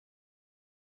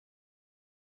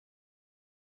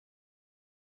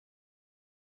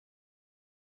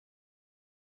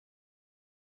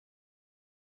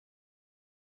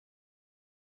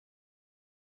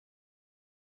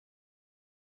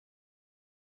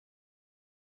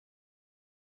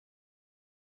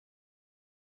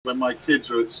When my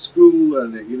kids are at school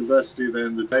and at university,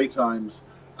 then the daytimes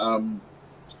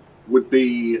would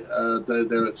be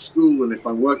they're at school, and if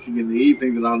I'm working in the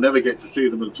evening, then I'll never get to see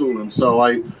them at all. And so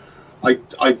I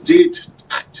did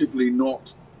actively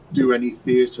not do any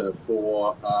theatre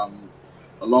for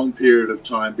a long period of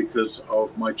time because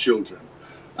of my children,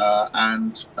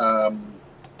 and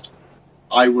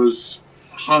I was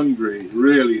hungry,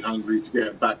 really hungry to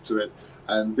get back to it.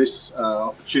 And this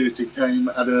opportunity came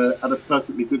at a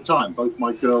perfectly good time. Both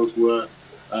my girls were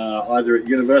either at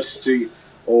university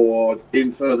or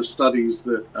in further studies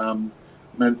that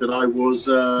meant that I was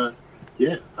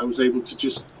able to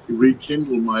just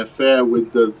rekindle my affair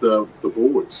with the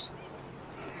boards,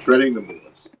 treading the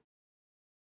boards.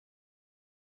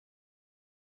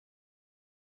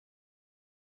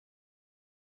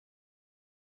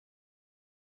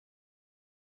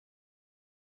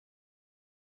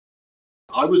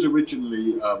 I was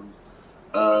originally, they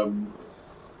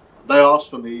asked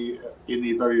for me in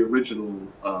the very original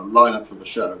lineup for the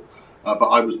show, but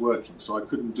I was working, so I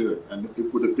couldn't do it. And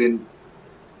it would have been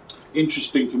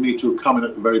interesting for me to have come in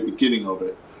at the very beginning of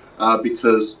it,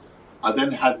 because I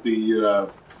then had the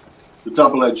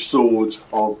double-edged sword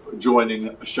of joining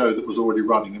a show that was already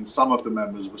running, and some of the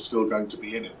members were still going to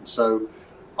be in it. And so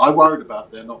I worried about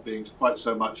there not being quite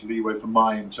so much leeway for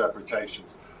my interpretation.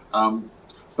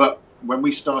 But when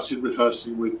we started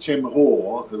rehearsing with Tim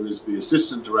Hoare, who is the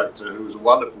assistant director, who is a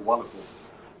wonderful,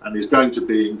 and is going to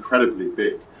be incredibly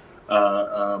big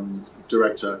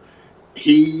director,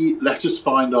 he let us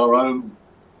find our own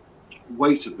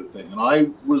weight of the thing. And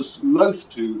I was loath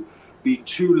to be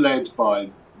too led by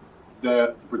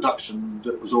the production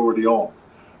that was already on.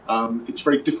 It's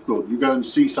very difficult. You go and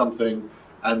see something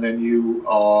and then you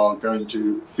are going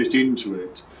to fit into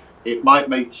it. It might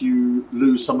make you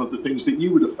lose some of the things that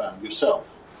you would have found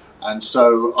yourself. And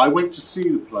so I went to see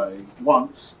the play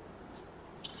once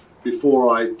before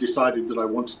I decided that I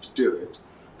wanted to do it.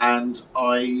 And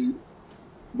I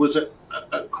was it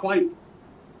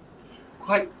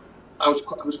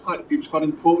was quite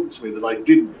important to me that I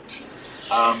didn't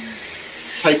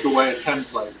take away a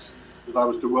template that I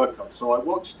was to work on. So I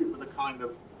watched it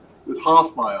with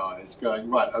half my eyes, going,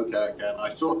 right, okay, again.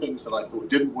 I saw things that I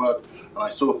thought didn't work, and I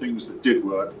saw things that did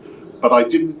work, but I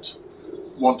didn't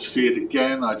want to see it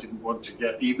again. I didn't want to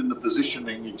get even the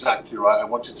positioning exactly right. I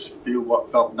wanted to feel what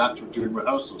felt natural during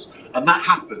rehearsals, and that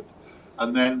happened.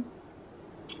 And then,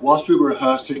 whilst we were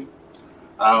rehearsing,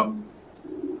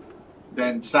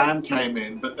 then Sam came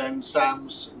in, but then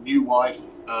Sam's new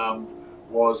wife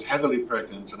was heavily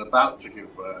pregnant and about to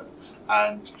give birth,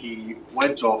 and he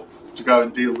went off to go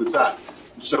and deal with that.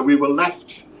 So we were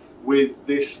left with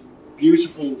this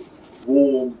beautiful,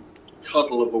 warm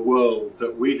cuddle of a world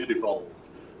that we had evolved,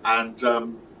 and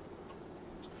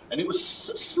it was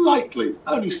slightly,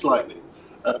 only slightly,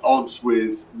 at odds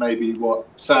with maybe what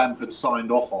Sam had signed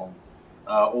off on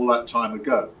all that time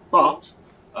ago. But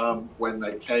when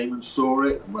they came and saw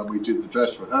it, and when we did the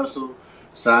dress rehearsal,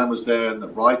 Sam was there, and the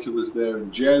writer was there,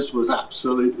 and Jez was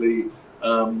absolutely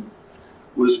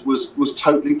was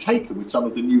totally taken with some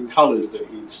of the new colours that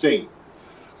he'd seen.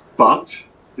 But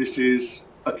this is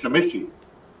a committee,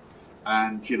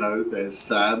 and you know, there's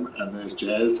Sam and there's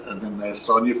Jez, and then there's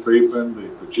Sonia Friedman, the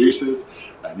producers,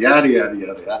 and yada yada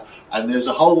yada yada, and there's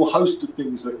a whole host of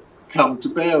things that come to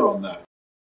bear on that.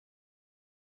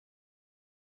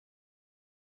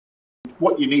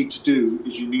 What you need to do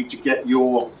is you need to get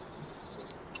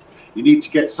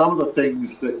some of the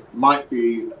things that might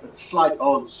be at slight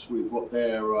odds with what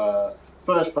their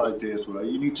first ideas were.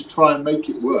 You need to try and make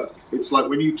it work. It's like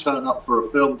when you turn up for a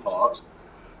film part,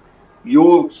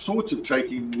 you're sort of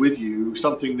taking with you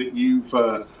something that you've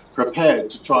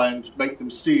prepared to try and make them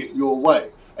see it your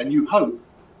way. And you hope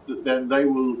that then they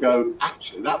will go,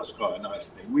 actually, that was quite a nice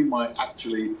thing. We might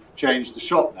actually change the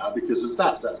shot now because of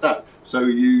that. So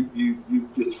you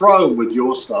throw them with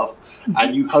your stuff,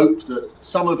 and you hope that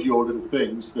some of your little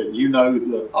things that you know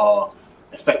that are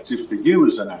effective for you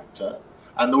as an actor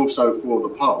and also for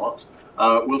the part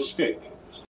will stick.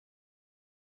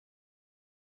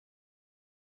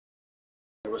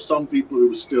 There were some people who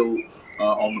were still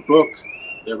on the book.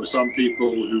 There were some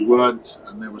people who weren't,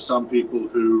 and there were some people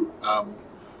who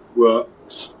were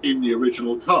in the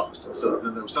original cast. And so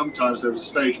and sometimes there was a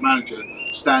stage manager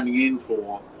standing in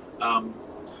for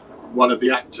one of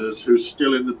the actors who's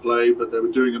still in the play, but they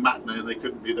were doing a matinee and they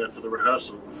couldn't be there for the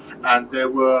rehearsal. And there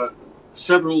were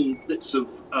several bits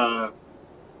of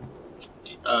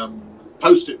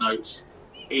post-it notes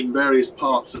in various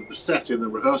parts of the set in the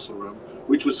rehearsal room,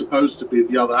 which were supposed to be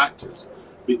the other actors,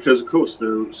 because of course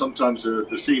sometimes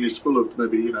the scene is full of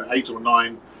maybe 8 or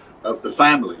 9 of the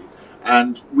family,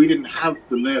 and we didn't have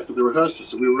them there for the rehearsal,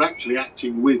 so we were actually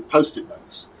acting with post-it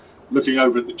notes, looking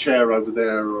over at the chair over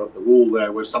there or at the wall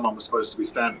there where someone was supposed to be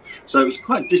standing. So it was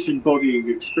quite a disembodying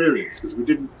experience because we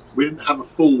didn't have a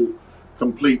full,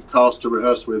 complete cast to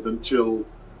rehearse with until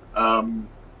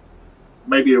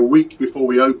maybe a week before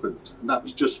we opened, and that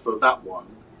was just for that one.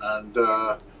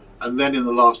 And then in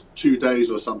the last 2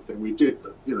 days or something, we did.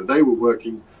 But, you know, they were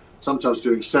working, sometimes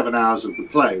doing 7 hours of the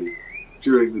play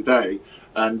during the day,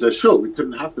 and sure, we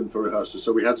couldn't have them for rehearsals,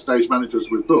 so we had stage managers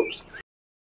with books.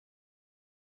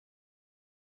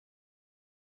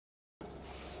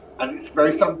 And it's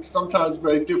sometimes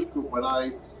very difficult when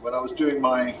I was doing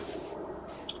my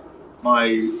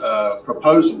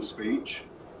proposal speech,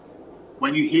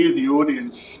 when you hear the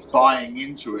audience buying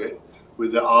into it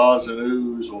with the ahs and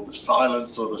oohs or the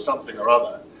silence or the something or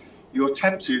other, you're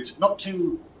tempted not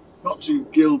to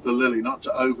gild the lily, not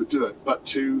to overdo it, but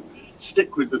to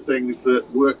stick with the things that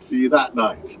worked for you that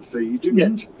night. So you do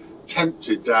get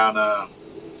tempted down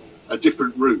a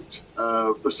different route.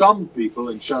 For some people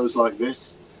in shows like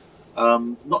this,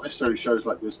 not necessarily shows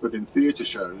like this, but in theatre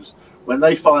shows, when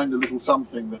they find a little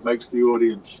something that makes the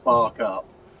audience spark up,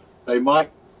 they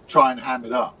might try and ham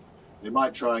it up. They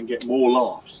might try and get more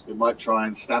laughs. They might try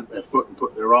and stamp their foot and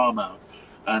put their arm out.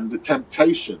 And the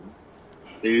temptation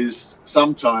is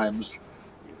sometimes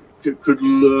could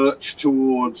lurch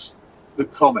towards the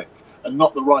comic and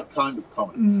not the right kind of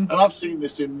comic. And I've seen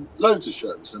this in loads of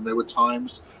shows, and there were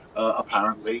times,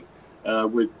 apparently,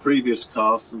 with previous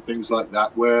casts and things like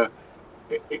that, where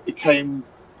it became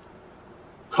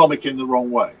comic in the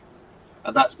wrong way.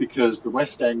 And that's because the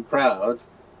West End crowd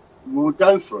would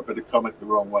go for a bit of comic the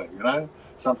wrong way, you know,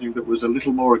 something that was a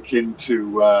little more akin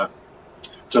to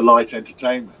light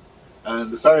entertainment.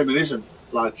 And the Ferryman isn't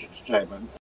light entertainment.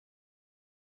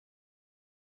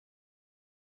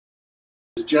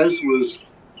 Jez was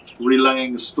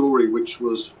relaying a story which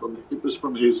was from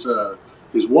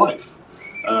his wife.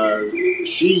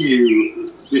 She knew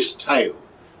this tale.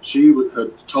 She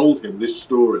had told him this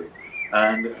story,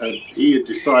 and he had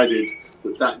decided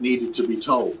that needed to be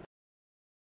told.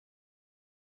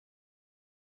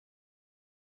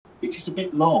 It is a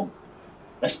bit long,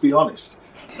 let's be honest.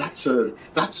 That's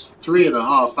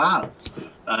 3.5 hours,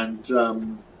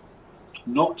 and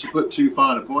not to put too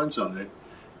fine a point on it,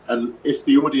 and if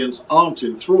the audience aren't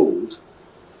enthralled,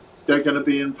 they're going to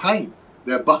be in pain.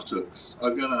 Their buttocks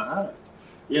are going to hurt.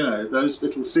 You know, those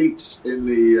little seats in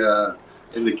the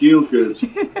Gielgud,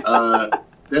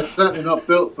 they're certainly not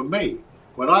built for me.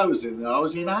 When I was in there, I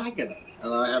was in agony,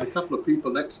 and I had a couple of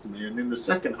people next to me, and in the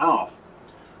second half,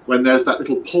 when there's that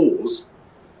little pause,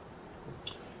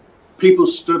 people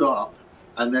stood up,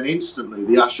 and then instantly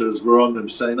the ushers were on them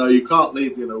saying, "No, you can't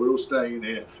leave, you know, we're all staying in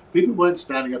here." People weren't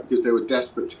standing up because they were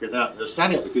desperate to get out. They were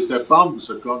standing up because their bums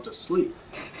had gone to sleep.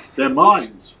 Their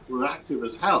minds were active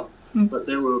as hell. But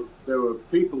there were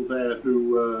people there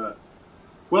who,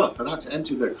 had had to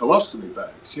empty their colostomy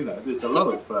bags. You know, there's a lot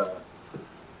of,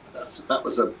 that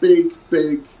was a big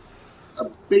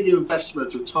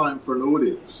investment of time for an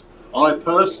audience. I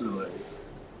personally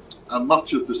am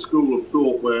much of the school of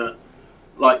thought where,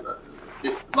 like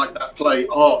that play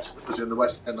Art that was in the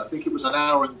West End, I think it was 1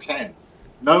 hour and 10,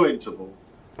 no interval,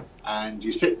 and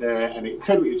you sit there, and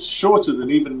it's shorter than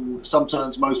even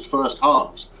sometimes most first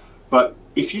halves. But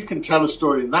if you can tell a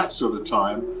story in that sort of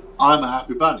time, I'm a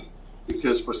happy bunny,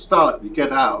 because for a start, you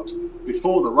get out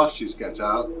before the rushes get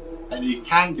out, and you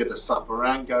can get a supper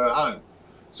and go home.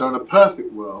 So in a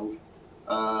perfect world,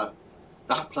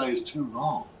 that play is too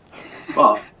long.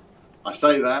 But I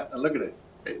say that, and look at it,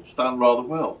 it's done rather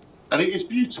well. And it is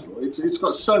beautiful. It's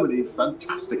got so many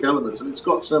fantastic elements, and it's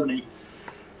got so many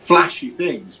flashy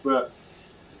things, but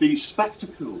the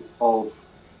spectacle of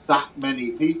that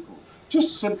many people,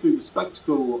 just simply the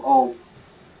spectacle of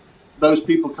those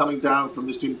people coming down from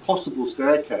this impossible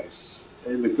staircase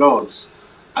in the gods,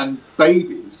 and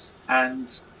babies,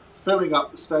 and filling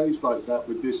up the stage like that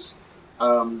with this,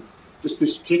 just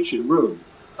this kitchen room,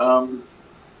 a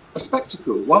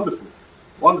spectacle, wonderful,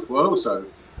 wonderful. And also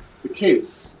the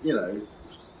kids, you know,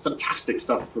 fantastic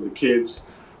stuff for the kids,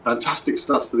 fantastic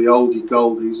stuff for the oldie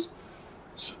goldies,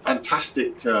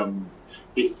 fantastic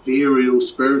ethereal,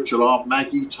 spiritual Aunt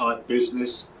Maggie type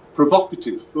business,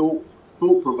 provocative,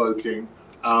 thought-provoking.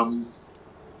 It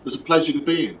was a pleasure to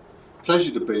be in,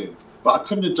 But I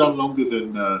couldn't have done longer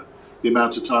than the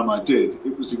amount of time I did.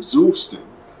 It was exhausting,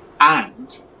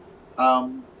 and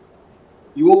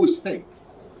you always think,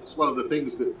 it's one of the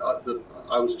things that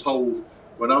I was told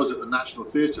when I was at the National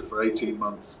Theatre for 18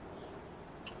 months,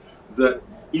 that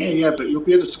but you'll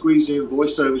be able to squeeze in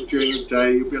voiceovers during the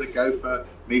day, you'll be able to go for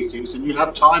meetings, and you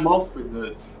have time off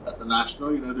in at the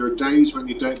National. You know, there are days when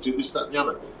you don't do this, that, and the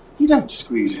other. You don't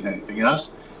squeeze in anything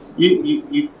else.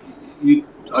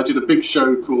 I did a big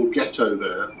show called Ghetto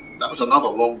there. That was another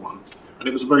long one, and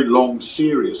it was a very long,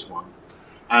 serious one.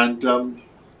 And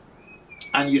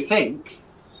you think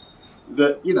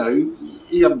that, you know,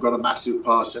 you haven't got a massive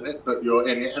part in it, but you're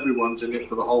in it. Everyone's in it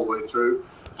for the whole way through,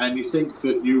 and you think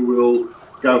that you will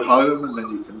go home and then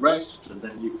you can rest, and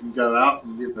then you can go out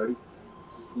and, you know,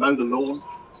 mow the lawn,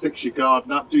 fix your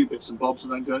garden up, do bits and bobs,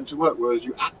 and then go into work. Whereas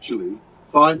you actually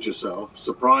find yourself,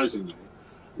 surprisingly,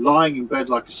 lying in bed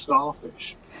like a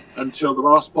starfish until the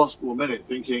last possible minute,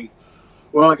 thinking,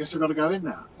 well, I guess I've got to go in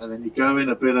now. And then you go in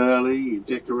a bit early, you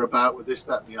dicker about with this,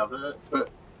 that, and the other, but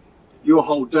your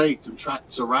whole day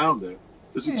contracts around it,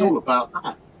 because it's all about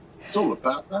that. It's all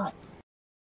about that.